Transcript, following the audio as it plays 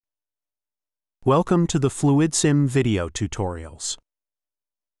Welcome to the FluidSIM video tutorials.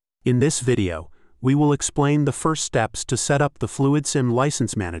 In this video, we will explain the first steps to set up the FluidSIM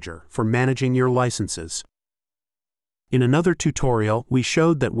License Manager for managing your licenses. In another tutorial, we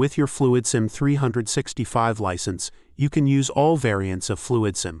showed that with your FluidSIM 365 license, you can use all variants of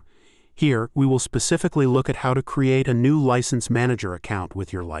FluidSIM. Here, we will specifically look at how to create a new License Manager account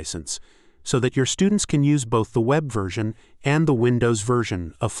with your license, so that your students can use both the web version and the Windows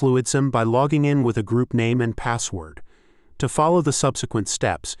version of FluidSIM by logging in with a group name and password. To follow the subsequent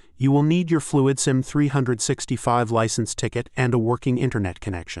steps, you will need your FluidSIM 365 license ticket and a working internet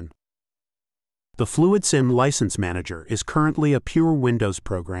connection. The FluidSIM License Manager is currently a pure Windows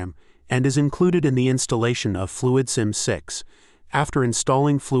program and is included in the installation of FluidSIM 6. After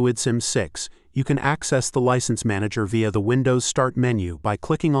installing FluidSIM 6, you can access the License Manager via the Windows Start menu by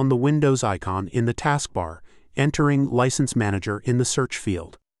clicking on the Windows icon in the taskbar, entering License Manager in the search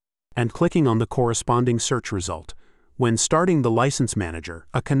field, and clicking on the corresponding search result. When starting the License Manager,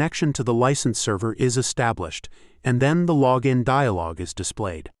 a connection to the license server is established, and then the login dialog is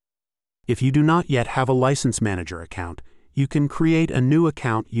displayed. If you do not yet have a License Manager account, you can create a new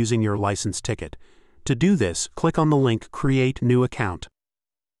account using your license ticket. To do this, click on the link Create New Account.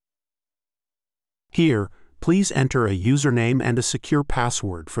 Here, please enter a username and a secure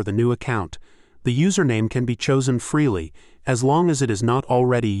password for the new account. The username can be chosen freely, as long as it is not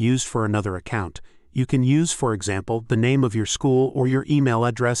already used for another account. You can use, for example, the name of your school or your email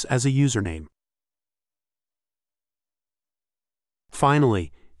address as a username.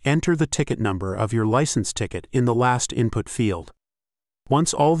 Finally, enter the ticket number of your license ticket in the last input field.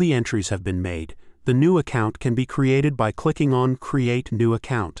 Once all the entries have been made, the new account can be created by clicking on Create New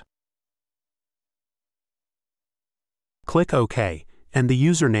Account. Click OK, and the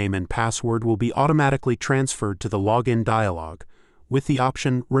username and password will be automatically transferred to the login dialog. With the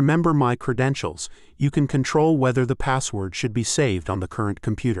option Remember My Credentials, you can control whether the password should be saved on the current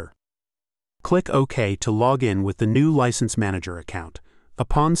computer. Click OK to log in with the new License Manager account.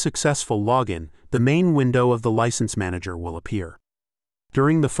 Upon successful login, the main window of the License Manager will appear.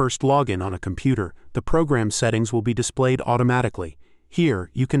 During the first login on a computer, the program settings will be displayed automatically.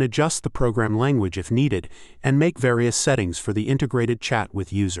 Here, you can adjust the program language if needed and make various settings for the integrated chat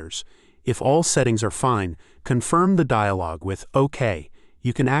with users. If all settings are fine, confirm the dialog with OK.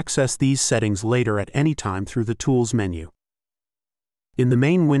 You can access these settings later at any time through the Tools menu. In the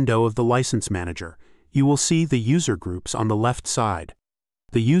main window of the License Manager, you will see the user groups on the left side,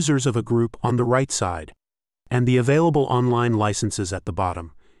 the users of a group on the right side, and the available online licenses at the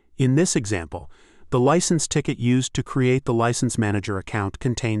bottom. In this example, the license ticket used to create the License Manager account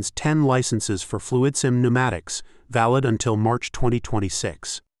contains 10 licenses for FluidSIM Pneumatics, valid until March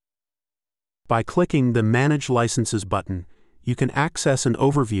 2026. By clicking the Manage Licenses button, you can access an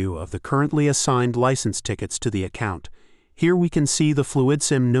overview of the currently assigned license tickets to the account. Here we can see the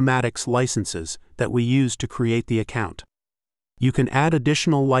FluidSIM Pneumatics licenses that we used to create the account. You can add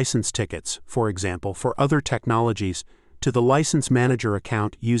additional license tickets, for example for other technologies, to the License Manager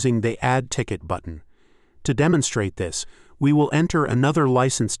account using the Add Ticket button. To demonstrate this, we will enter another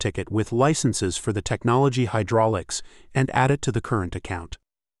license ticket with licenses for the technology hydraulics and add it to the current account.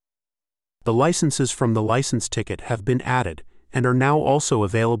 The licenses from the license ticket have been added and are now also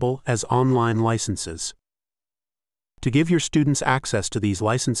available as online licenses. To give your students access to these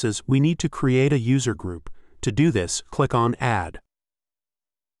licenses, we need to create a user group. To do this, click on Add.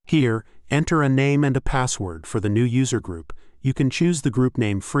 Here, enter a name and a password for the new user group. You can choose the group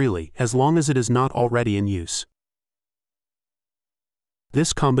name freely as long as it is not already in use.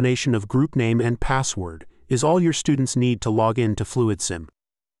 This combination of group name and password is all your students need to log in to FluidSIM.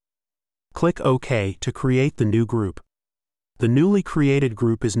 Click OK to create the new group. The newly created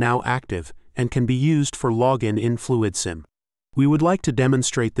group is now active and can be used for login in FluidSIM. We would like to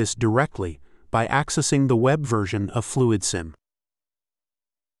demonstrate this directly by accessing the web version of FluidSIM.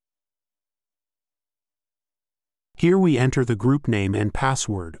 Here we enter the group name and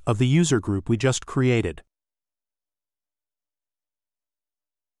password of the user group we just created.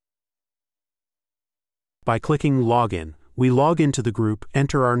 By clicking Login, we log into the group,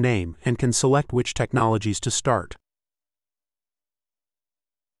 enter our name, and can select which technologies to start.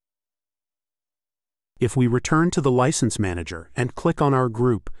 If we return to the License Manager and click on our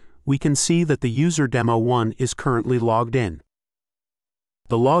group, we can see that the user Demo 1 is currently logged in.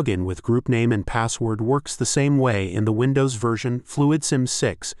 The login with group name and password works the same way in the Windows version FluidSIM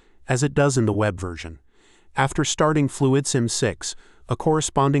 6 as it does in the web version. After starting FluidSIM 6, a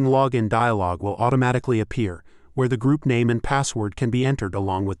corresponding login dialog will automatically appear, where the group name and password can be entered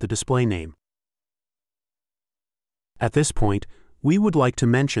along with the display name. At this point, We would like to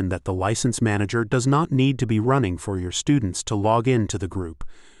mention that the License Manager does not need to be running for your students to log in to the group.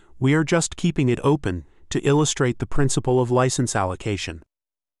 We are just keeping it open to illustrate the principle of license allocation.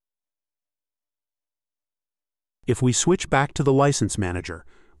 If we switch back to the License Manager,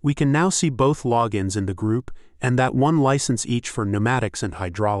 we can now see both logins in the group and that one license each for pneumatics and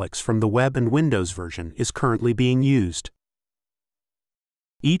hydraulics from the web and Windows version is currently being used.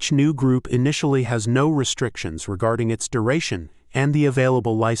 Each new group initially has no restrictions regarding its duration and the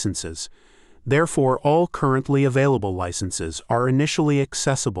available licenses. Therefore, all currently available licenses are initially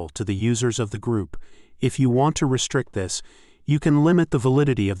accessible to the users of the group. If you want to restrict this, you can limit the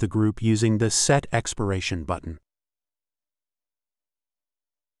validity of the group using the Set Expiration button.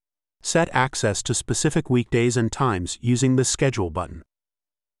 Set access to specific weekdays and times using the Schedule button.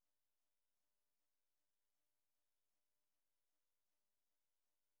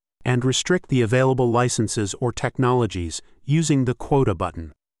 And restrict the available licenses or technologies using the Quota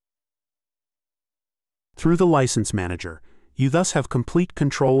button. Through the License Manager, you thus have complete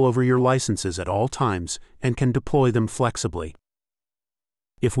control over your licenses at all times and can deploy them flexibly.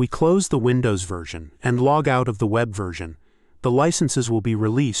 If we close the Windows version and log out of the web version, the licenses will be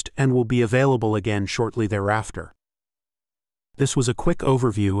released and will be available again shortly thereafter. This was a quick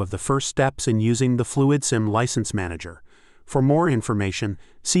overview of the first steps in using the FluidSIM License Manager. For more information,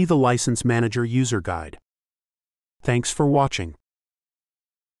 see the License Manager User Guide. Thanks for watching.